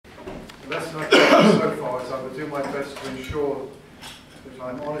The lesson I've learned so far is I will do my best to ensure that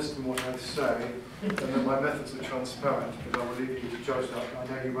I'm honest in what I say and that my methods are transparent, but I will leave you to judge that. I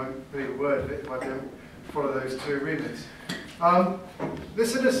know you won't believe a word of it if I don't follow those two remits.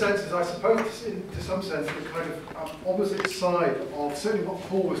 This, in a sense, is, I suppose, to some sense, the kind of opposite side of certainly what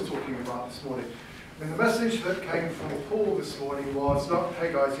Paul was talking about this morning. And the message that came from Paul this morning was not,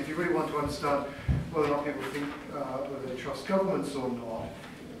 hey guys, if you really want to understand whether or not people think whether they trust governments or not,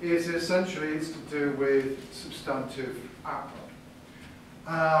 is essentially it's to do with substantive output.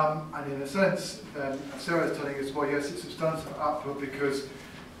 And in a sense, then Sarah's telling us, well, yes, it's substantive output because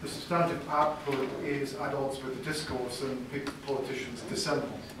the substantive output is at odds with the discourse and politicians dissemble.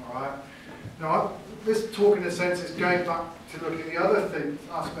 All right. Now, this talk, in a sense, is going back to look at the other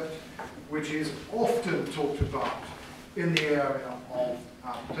aspect, which is often talked about in the area of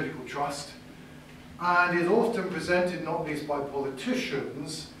political trust, and is often presented not least by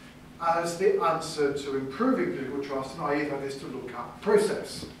politicians as the answer to improving political trust, and i.e. that is to look at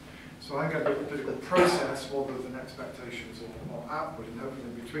process. So I'm going to look at political process rather than expectations or output, and hopefully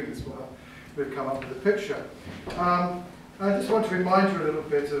in between as well we've come up with a picture. I just want to remind you a little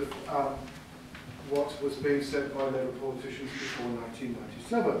bit of what was being said by Labour politicians before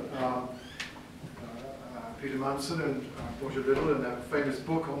 1997. Peter Manson and Roger Liddell, in their famous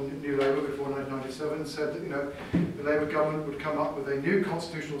book on New Labour before 1997, said that the Labour government would come up with a new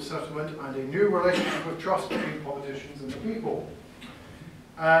constitutional settlement and a new relationship of trust between politicians and the people.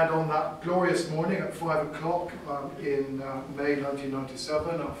 And on that glorious morning at 5 o'clock in May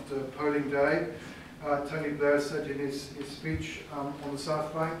 1997, after polling day, Tony Blair said in his speech on the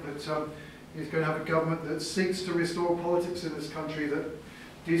South Bank that he's going to have a government that seeks to restore politics in this country, that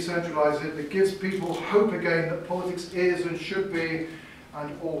decentralises it, that gives people hope again that politics is and should be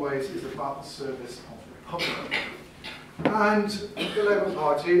and always is about the service of the Republic. And the Labour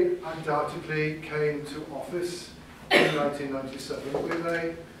Party undoubtedly came to office in 1997 with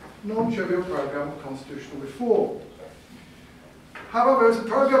a non-trivial programme of constitutional reform. However, it was a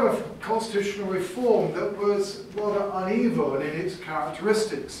programme of constitutional reform that was rather uneven in its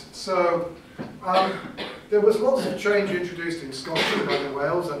characteristics. So there was lots of change introduced in Scotland and in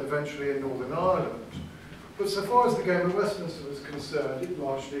Wales and eventually in Northern Ireland. But so far as the game of Westminster was concerned, it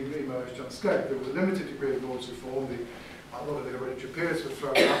largely emerged unscathed. There was a limited degree of Lords reform. A lot of the hereditary peers were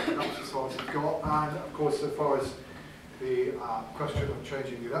thrown out, and that's as far as it got. And of course, so far as the question of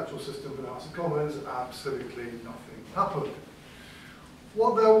changing the electoral system for the House of Commons, absolutely nothing happened.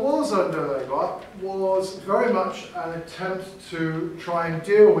 What there was under Labour was very much an attempt to try and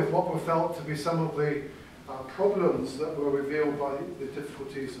deal with what were felt to be some of the problems that were revealed by the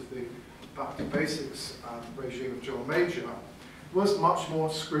difficulties of the back to basics regime of John Major, was much more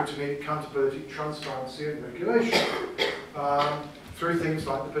scrutiny, accountability, transparency and regulation through things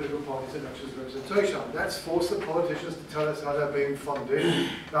like the political parties and elections representation. Let's force the politicians to tell us how they're being funded.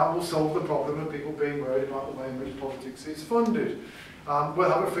 That will solve the problem of people being worried about the way in which politics is funded. We'll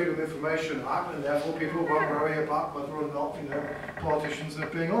have a Freedom of Information Act, and therefore people won't worry about whether or not politicians are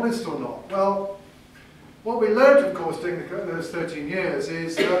being honest or not. Well, what we learned, of course, during those 13 years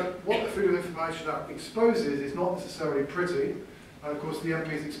is that what the Freedom of Information Act exposes is not necessarily pretty. And of course, the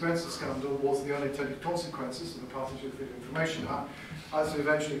MP's expenses scandal was the unintended consequences of the passage of the Freedom of Information Act, as it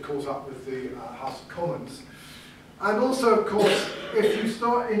eventually calls up with the House of Commons. And also, of course, if you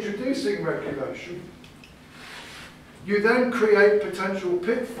start introducing regulation, you then create potential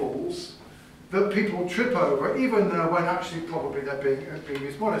pitfalls that people trip over, even though when actually probably they're being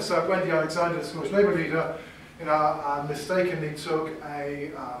used modest. So Wendy Alexander, the Scottish Labour leader, mistakenly took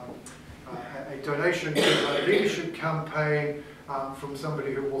a donation to a leadership campaign from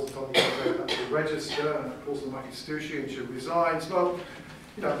somebody who wasn't on the register, and of course, Maggie Stucci, and she resigns. Well,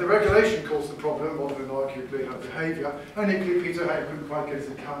 the regulation caused the problem, rather than arguably her behaviour. And equally, Peter Hay couldn't quite get his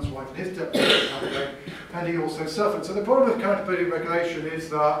accounts right in his deputy campaign, and he also suffered. So the problem with accountability regulation is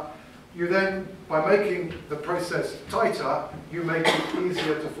that you then, by making the process tighter, you make it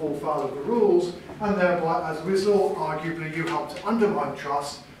easier to fall foul of the rules, and thereby, as a result, arguably, you help to undermine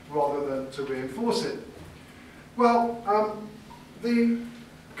trust rather than to reinforce it. Well, the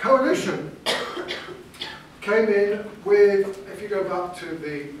coalition came in with, if you go back to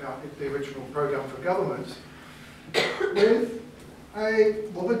the original programme for government, with a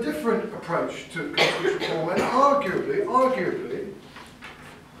rather different approach to constitutional reform, and arguably,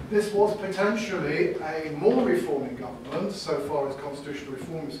 this was potentially a more reforming government, so far as constitutional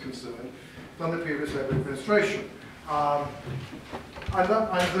reform is concerned, than the previous Labour administration. For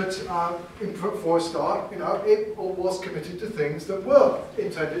a start, it was committed to things that were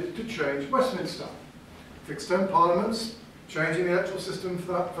intended to change Westminster. Fixed-term parliaments, changing the electoral system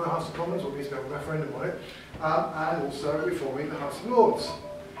for the House of Commons, or at least a referendum on it, and also reforming the House of Lords.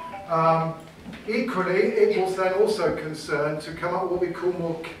 Equally, it was then also concerned to come up with what we call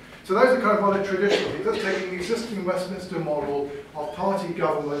more... So those are kind of rather traditional things. That's taking the existing Westminster model of party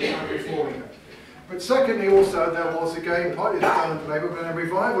government and reforming it. But secondly, also, there was, again, partly done in Labour, but a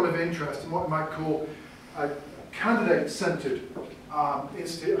revival of interest in what we might call candidate-centred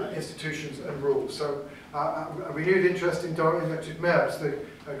institutions and rules. So a renewed interest in directly elected mayors, the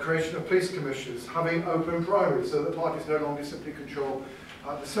creation of police commissioners, having open primaries so that parties no longer simply control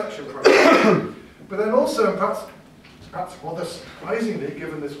the selection process. But then also, and perhaps rather surprisingly,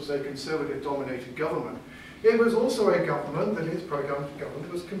 given this was a Conservative-dominated government, it was also a government that in its programme of government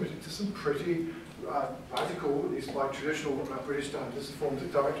was committed to some pretty radical, at least by traditional British standards, forms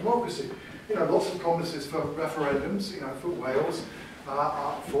of direct democracy. You know, lots of promises for referendums, you know, for Wales,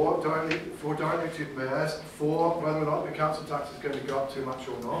 for direct elected mayors, for whether or not the council tax is going to go up too much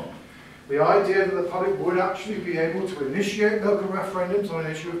or not. The idea that the public would actually be able to initiate local referendums on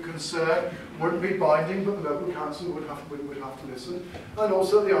an issue of concern wouldn't be binding, but the local council would have to listen. And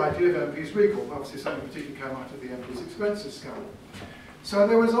also the idea of MPs recall, obviously something particularly came out of the MPs expenses scandal. So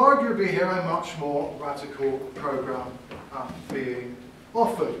there was arguably here a much more radical programme being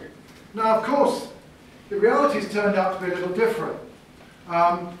offered. Now, of course, the realities turned out to be a little different.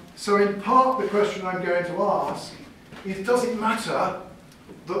 So in part, the question I'm going to ask is, does it matter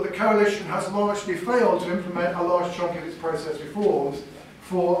that the coalition has largely failed to implement a large chunk of its process reforms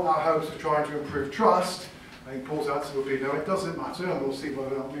for our hopes of trying to improve trust? I think Paul's answer will be no, it doesn't matter, and we'll see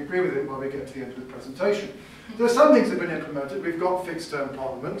whether or not we agree with it when we get to the end of the presentation. There are some things that have been implemented. We've got fixed-term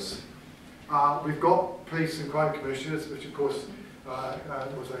parliaments. We've got police and crime commissioners, which of course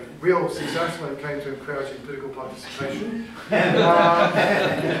was a real success when it came to encouraging political participation.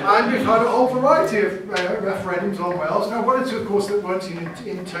 And we've had a whole variety of referendums on Wales. Now, one or two, of course, that weren't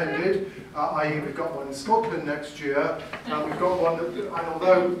intended, i.e. we've got one in Scotland next year, and we've got one that, and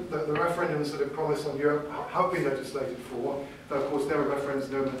although the referendums that are promised on Europe have been legislated for, though of course there are referendums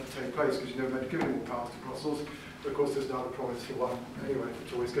never meant to take place because you're never meant to give any more powers to Brussels, but of course there's now the promise for one anyway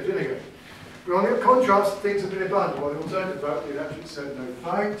to always get in again. But on the contrast, things have been abandoned. Well, the alternative vote, the electorate said no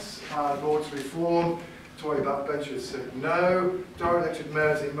thanks. Lords reform, Tory backbenchers said no. Direct elected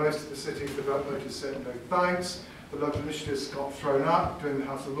mayors in most of the cities, the vote voters said no thanks. The local initiatives got thrown up during the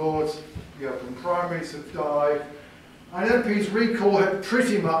House of Lords. The open primaries have died. And MPs' recall had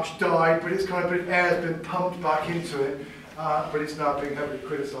pretty much died, but its kind of air has been pumped back into it. But it's now being heavily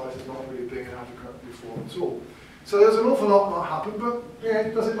criticised as not really being an adequate reform at all. So there's an awful lot that happened, but yeah,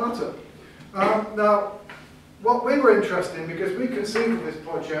 it doesn't matter. Now, what we were interested in, because we conceived of this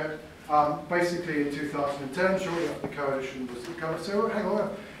project basically in 2010, shortly after the coalition was kind of saying, well, hang on,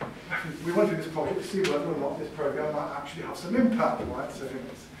 we want to do this project to see whether or not this programme might actually have some impact, right? So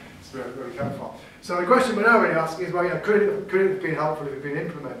it's very, very careful. So the question we're now really asking is, well, you know, could it have been helpful if it had been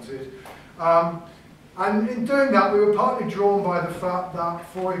implemented? And in doing that, we were partly drawn by the fact that,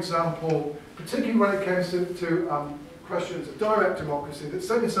 for example, particularly when it came to questions of direct democracy, that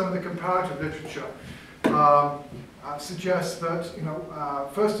certainly some of the comparative literature suggests that, you know,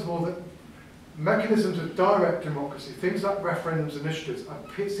 first of all, that mechanisms of direct democracy, things like referendums, initiatives,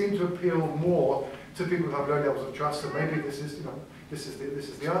 seem to appeal more to people who have low levels of trust. So maybe this is, you know, this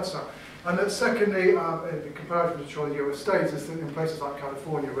is the answer. And that secondly, the comparative literature in the US states is that in places like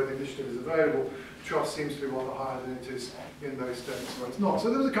California, where the initiative is available, trust seems to be rather higher than it is in those states where it's not. So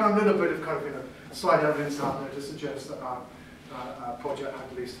there was a kind of little bit of kind of, you know, slight evidence out there to suggest that our project had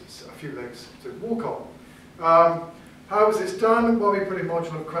at least a few legs to walk on. How was this done? Well, we put a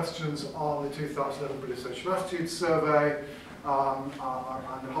module of questions on the 2011 British Social Attitudes Survey, and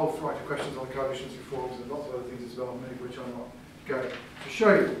a whole variety of questions on the coalition's reforms and lots of other things as well, many of which I'm not going to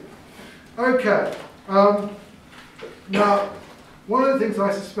show you. Okay. Now, one of the things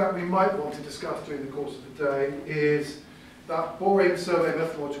I suspect we might want to discuss during the course of the day is that boring survey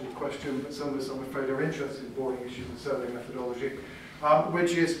methodological question, but some of us, I'm afraid, are interested in boring issues in survey methodology,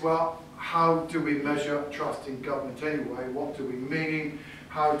 which is, well, how do we measure trust in government anyway? What do we mean?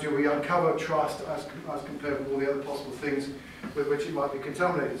 How do we uncover trust as compared with all the other possible things with which it might be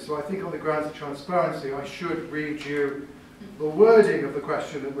contaminated? So I think on the grounds of transparency, I should read you the wording of the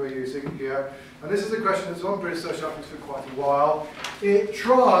question that we're using here. And this is a question that's on British Social Attitudes for quite a while. It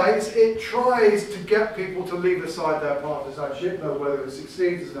tries to get people to leave aside their partisanship, though whether it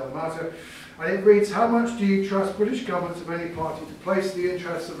succeeds is another matter. And it reads, how much do you trust British governments of any party to place the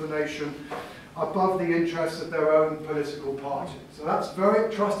interests of the nation above the interests of their own political party? So that's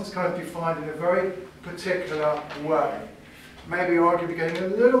trust is kind of defined in a very particular way. Maybe arguably getting a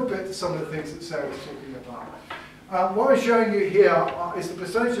little bit to some of the things that Sarah was talking about. What I'm showing you here is the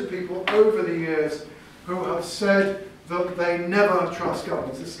percentage of people over the years who have said that they never trust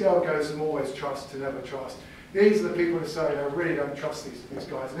governments. The scale goes from always trust to never trust. These are the people who say, I really don't trust these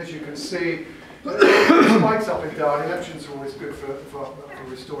guys. And as you can see, it spikes up and down. Elections are always good for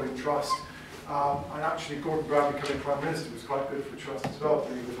restoring trust. And actually, Gordon Brown becoming Prime Minister was quite good for trust as well,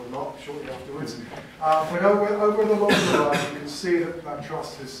 believe it or not, shortly afterwards. But over the long run, you can see that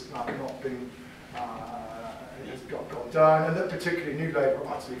trust has not been has gone down, and that particularly New Labour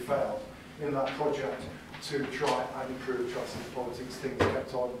utterly failed in that project to try and improve trust in politics. Things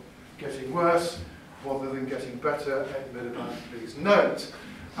kept on getting worse rather than getting better. Ed Miliband, please note.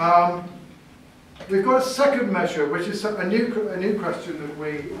 We've got a second measure, which is a new question that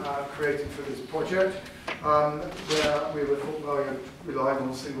we created for this project, where we were thought, well, you're relying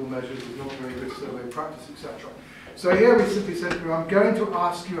on single measures, it's not very good survey practice, etc. So here we simply said, I'm going to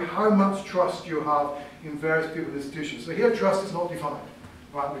ask you how much trust you have in various people and institutions. So here trust is not defined.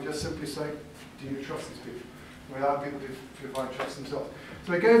 Right? We just simply say, do you trust these people? Without people to define trust themselves.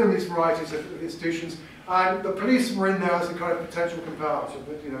 So we gave them these varieties of institutions, and the police were in there as a kind of potential comparator,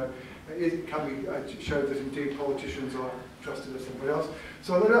 but you know, it can be showed that indeed politicians are trusted as somebody else.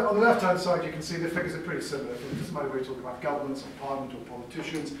 So on the left-hand side, you can see the figures are pretty similar. It doesn't matter whether you're talking about governments, or parliament, or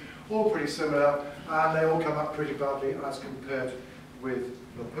politicians, all pretty similar, and they all come up pretty badly as compared with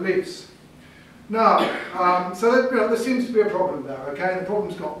the police. Now, so that, there seems to be a problem there, okay? The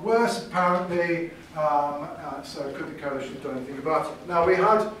problem's got worse, apparently, so could the coalition have done anything about it? Now, we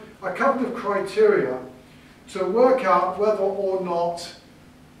had a couple of criteria to work out whether or not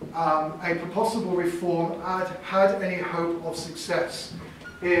a possible reform had any hope of success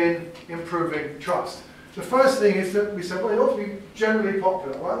in improving trust. The first thing is that we said, well, it ought to be generally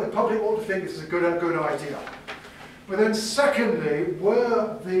popular, right? The public ought to think this is a good idea. But then secondly,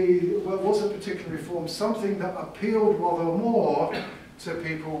 was a particular reform something that appealed rather more to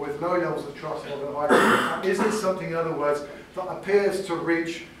people with low levels of trust rather than high? Is this something, in other words, that appears to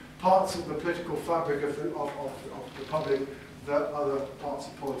reach parts of the political fabric of the public that other parts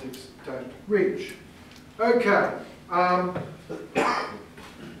of politics don't reach? Okay,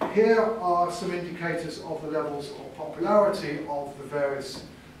 here are some indicators of the levels of popularity of the various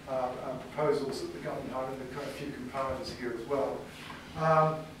proposals that the government have, and there are a few comparators here as well.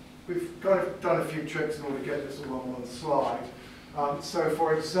 We've kind of done a few tricks in order to get this all on one slide. So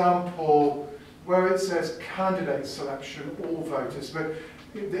for example, where it says candidate selection, all voters, but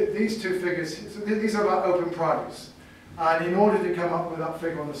these two figures, these are about open primaries. And in order to come up with that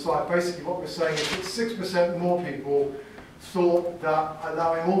figure on the slide, basically what we're saying is that 6% more people thought that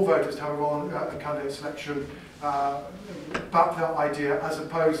allowing all voters to have a role in candidate selection backed that idea, as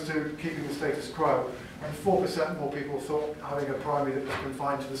opposed to keeping the status quo. And 4% more people thought having a primary that was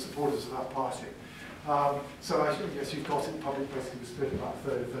confined to the supporters of that party. So I guess you've got it, the public basically was split about a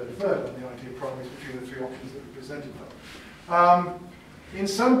third on the idea of primaries between the three options that we presented them. In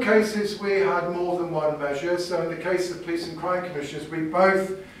some cases, we had more than one measure. So in the case of police and crime commissioners, we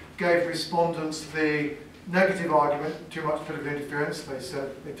both gave respondents the negative argument, too much political interference. They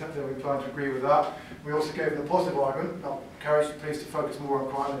said they were inclined to agree with that. We also gave them the positive argument, encouraged the police to focus more on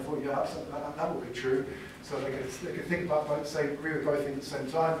crime. They thought, yeah, that would be true. So they could think about both, say, agree with both things at the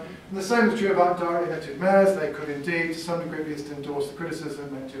same time. And the same is true about directly elected mayors. They could indeed, to some degree, at least endorse the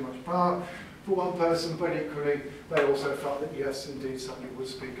criticism that too much power for one person, but equally, they also felt that, yes, indeed, somebody would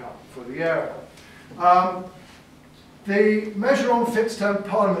speak up for the area. The measure on fixed-term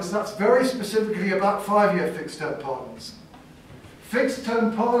parliaments, that's very specifically about 5-year fixed-term parliaments.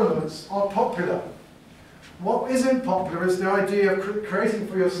 Fixed-term parliaments are popular. What isn't popular is the idea of creating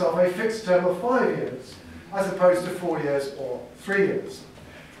for yourself a fixed term of 5 years, as opposed to 4 years or 3 years.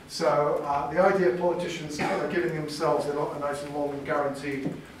 So the idea of politicians giving themselves a nice and long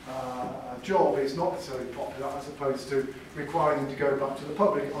guaranteed job is not necessarily popular, as opposed to requiring them to go back to the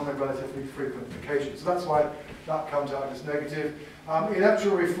public on a relatively frequent occasion. So that's why that comes out as negative.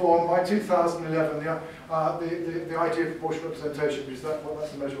 Electoral reform, by 2011, the idea of proportional representation, which is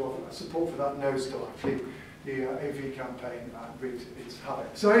that's a measure of support for that nosedive. The AV campaign wreaked its havoc.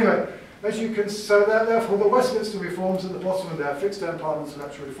 So anyway, as you can, so therefore the Westminster reforms at the bottom of there, fixed-term parliaments and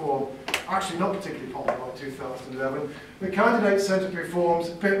electoral reform, actually not particularly popular by 2011. The candidate-centred reforms,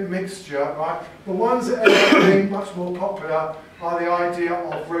 a bit mixture, right? The ones that end up being much more popular are the idea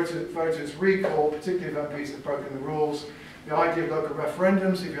of voters' recall, particularly if MPs have broken the rules. The idea of local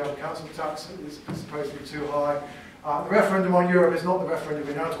referendums, if you have a council tax that is supposed to be too high. The referendum on Europe is not the referendum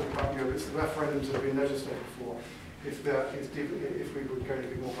we're now talking about Europe, it's the referendums that have been legislated for, if we would go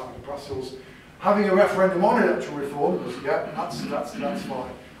to more power to Brussels. Having a referendum on electoral reform, yeah, that's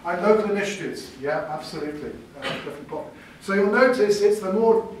fine. And local initiatives, yeah, absolutely. Definitely popular. So you'll notice it's the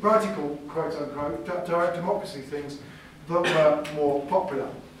more radical, quote unquote, direct democracy things that were more popular.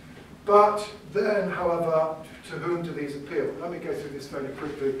 But then, however, to whom do these appeal? Let me go through this very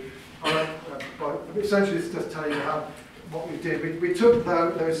quickly. Essentially, it's just telling you what we did. We took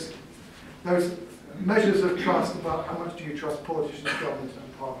those measures of trust about how much do you trust politicians, government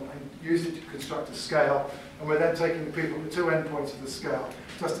and parliament, and used it to construct a scale. And we're then taking the people at the two endpoints of the scale,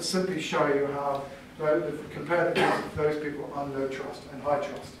 just to simply show you how compare those people on low trust and high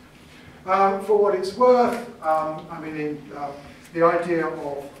trust. For what it's worth, the idea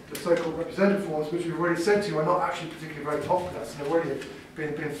of the so-called representative forms, which we've already said to you, are not actually particularly very popular, so they've already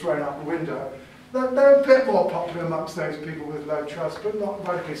been thrown out the window. They're a bit more popular amongst those people with low trust, but not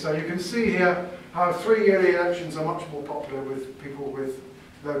radically so. You can see here how 3-yearly elections are much more popular with people with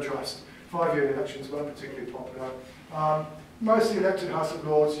low trust. 5-year elections weren't particularly popular. Mostly elected House of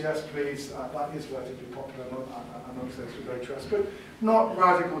Lords, yes please, that is relatively popular amongst those with low trust, but not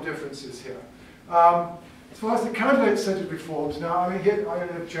radical differences here. As far as the candidate-centred reforms, now I don't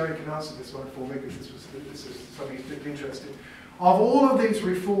know if Jerry can answer this one for me because this is something he's particularly interested in. Of all of these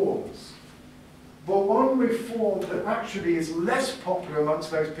reforms, the one reform that actually is less popular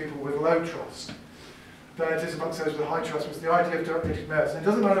amongst those people with low trust than it is amongst those with high trust was the idea of direct elected mayors. And it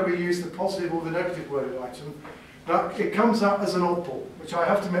doesn't matter if we use the positive or the negative worded item, but it comes out as an oddball, which I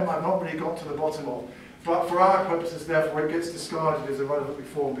have to admit I've not really got to the bottom of. But for our purposes, therefore, it gets discarded as a relevant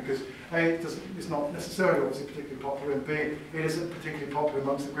reform because A, it's not necessarily obviously particularly popular, and B, it isn't particularly popular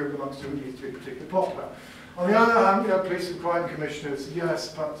amongst the group amongst whom it needs to be particularly popular. On the other hand, police and crime commissioners,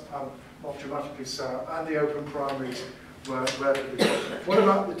 yes, but not dramatically so, and the open primaries were relatively popular. What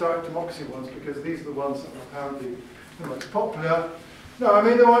about the direct democracy ones? Because these are the ones that are apparently the most popular. No, I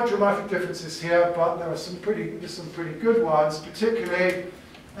mean there aren't dramatic differences here, but there are some pretty good ones, particularly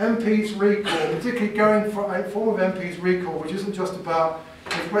MP's recall, particularly going for a form of MP's recall, which isn't just about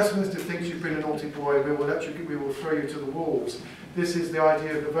if Westminster thinks you've been a naughty boy, we will throw you to the wolves. This is the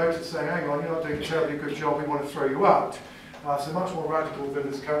idea of the voters saying, hang on, you're not doing a terribly good job, we want to throw you out. So much more radical than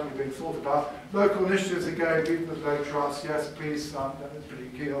is currently being thought about. Local initiatives again, people with low trust, yes, please, that's pretty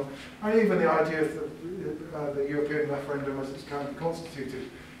keen on. And even the idea of the European referendum as it's currently constituted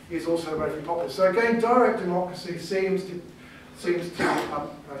is also relatively popular. So again, direct democracy seems to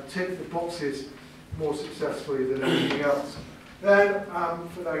tick the boxes more successfully than anything else. Then,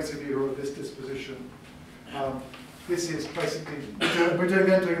 for those of you who are of this disposition, this is basically, we're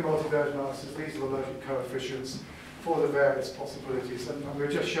doing a multivariate analysis. These are the logic coefficients for the various possibilities. And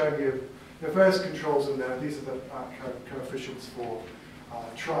we're just showing you the various controls in there. These are the coefficients for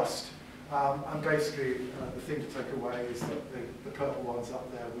trust. And basically, the thing to take away is that the purple ones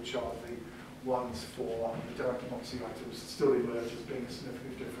up there, which are the ones for the direct democracy items, still emerge as being a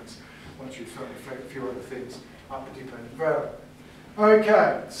significant difference once you've thrown a few other things up the dependent variable.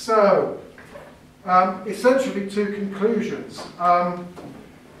 Okay, so essentially two conclusions.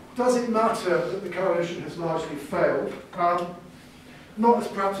 Does it matter that the coalition has largely failed?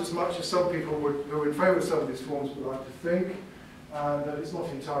 Not perhaps as much as some people who are in favour of some of these reforms would like to think, and that it's not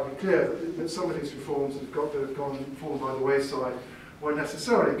entirely clear that some of these reforms that have fallen by the wayside were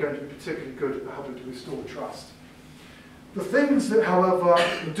necessarily going to be particularly good at helping to restore trust. The things that, however,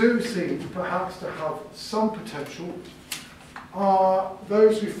 do seem perhaps to have some potential are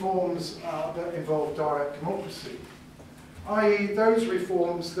those reforms that involve direct democracy, i.e. those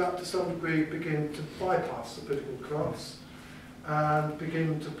reforms that to some degree begin to bypass the political class and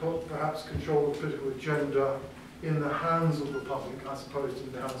begin to put perhaps control of the political agenda in the hands of the public as opposed to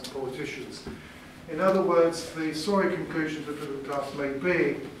in the hands of politicians. In other words, the sorry conclusion the political class may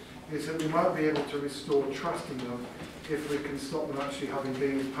be is that we might be able to restore trust in them if we can stop them actually having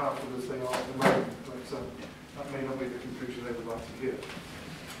been as powerful as they are at the moment. But that may not be the conclusion they would like to hear.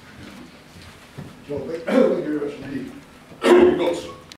 John, thank you very much indeed. We've got